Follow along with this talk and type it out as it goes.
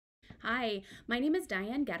Hi, my name is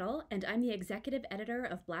Diane Goettel, and I'm the executive editor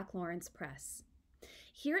of Black Lawrence Press.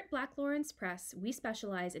 Here at Black Lawrence Press, we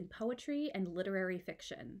specialize in poetry and literary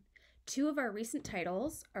fiction. Two of our recent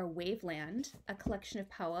titles are Waveland, a collection of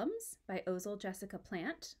poems by Ozil Jessica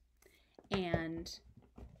Plant, and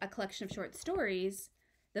a collection of short stories,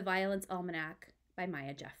 The Violence Almanac by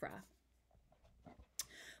Maya Jeffra.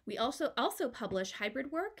 We also publish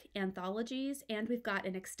hybrid work, anthologies, and we've got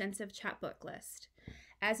an extensive chapbook list.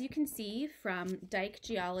 As you can see from Dyke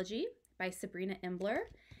Geology by Sabrina Imbler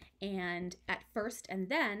and At First and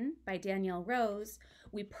Then by Danielle Rose,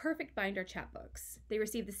 we perfect bind our chapbooks. They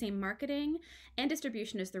receive the same marketing and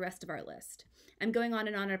distribution as the rest of our list. I'm going on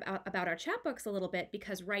and on about our chapbooks a little bit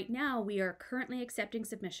because right now we are currently accepting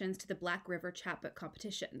submissions to the Black River Chapbook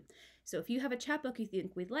Competition. So if you have a chapbook you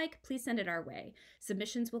think we'd like, please send it our way.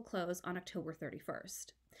 Submissions will close on October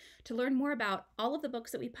 31st. To learn more about all of the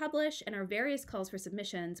books that we publish and our various calls for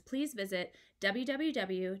submissions, please visit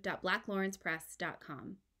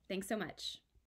www.blacklawrencepress.com. Thanks so much.